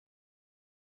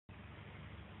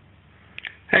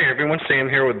Hey everyone, Sam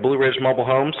here with Blue Ridge Mobile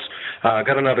Homes.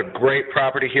 Got another great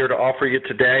property here to offer you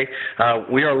today.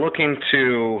 We are looking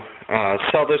to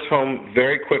sell this home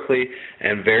very quickly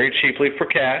and very cheaply for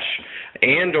cash,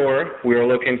 and or we are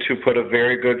looking to put a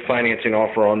very good financing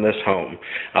offer on this home.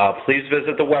 Please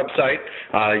visit the website.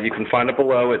 You can find it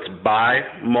below. It's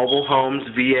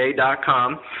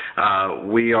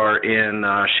buymobilehomesva.com. We are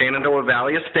in Shenandoah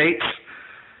Valley Estates.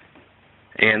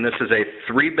 And this is a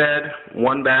 3-bed,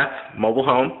 1-bath mobile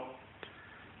home.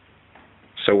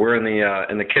 So we're in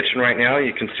the kitchen right now.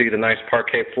 You can see the nice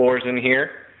parquet floors in here.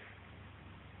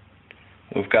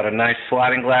 We've got a nice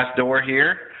sliding glass door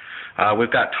here.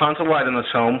 We've got tons of light in this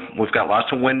home. We've got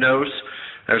lots of windows.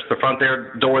 There's the front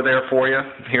door there for you.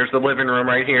 Here's the living room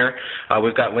right here.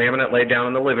 We've got laminate laid down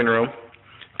in the living room.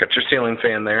 Got your ceiling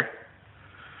fan there.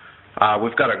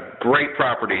 We've got a great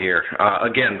property here.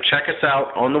 Again, check us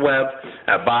out on the web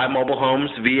at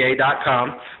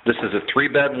buymobilehomesva.com. This is a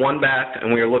 3-bed, 1-bath,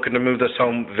 and we are looking to move this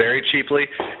home very cheaply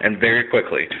and very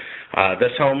quickly.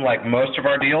 This home, like most of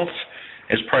our deals,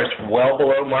 is priced well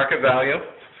below market value.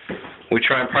 We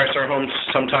try and price our homes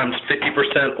sometimes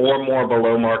 50% or more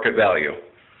below market value.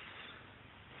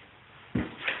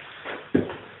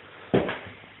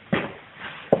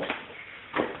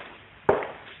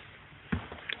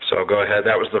 So go ahead,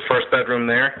 that was the first bedroom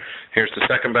there. Here's the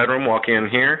second bedroom, walk in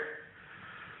here.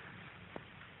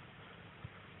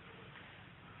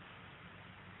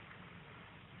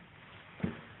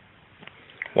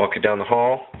 Walk you down the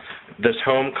hall. This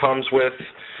home comes with,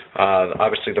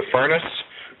 obviously the furnace,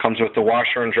 comes with the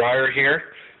washer and dryer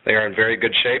here. They are in very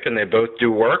good shape and they both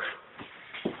do work.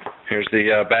 Here's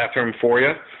the bathroom for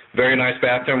you. Very nice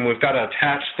bathroom. We've got to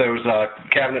attach those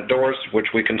cabinet doors,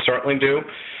 which we can certainly do.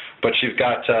 But you've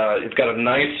got a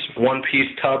nice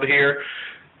one-piece tub here.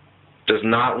 Does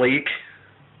not leak.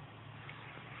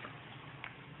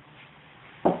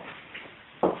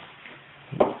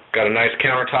 Got a nice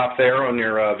countertop there on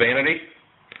your vanity.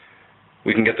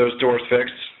 We can get those doors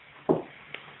fixed.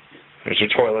 There's your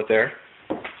toilet there.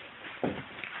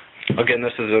 Again,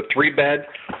 this is a 3-bed,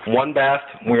 1-bath.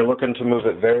 We're looking to move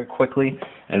it very quickly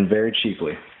and very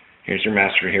cheaply. Here's your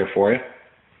master here for you.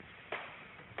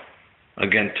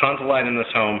 Again, tons of light in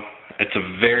this home. It's a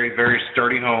very, very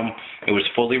sturdy home. It was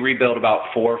fully rebuilt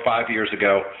about 4 or 5 years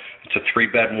ago. It's a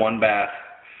 3-bed, 1-bath.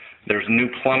 There's new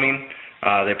plumbing.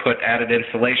 They put added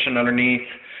insulation underneath.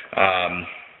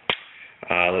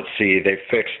 Let's see. They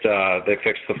fixed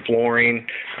the flooring.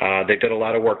 They did a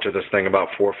lot of work to this thing about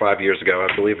 4 or 5 years ago.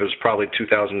 I believe it was probably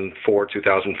 2004,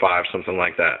 2005, something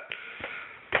like that.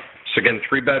 So again,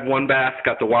 3-bed, 1-bath.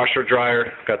 Got the washer,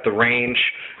 dryer. Got the range.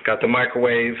 Got the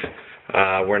microwave.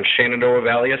 We're in Shenandoah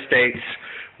Valley Estates.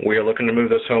 We are looking to move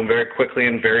this home very quickly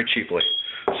and very cheaply.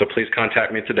 So please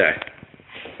contact me today.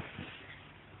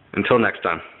 Until next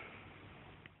time.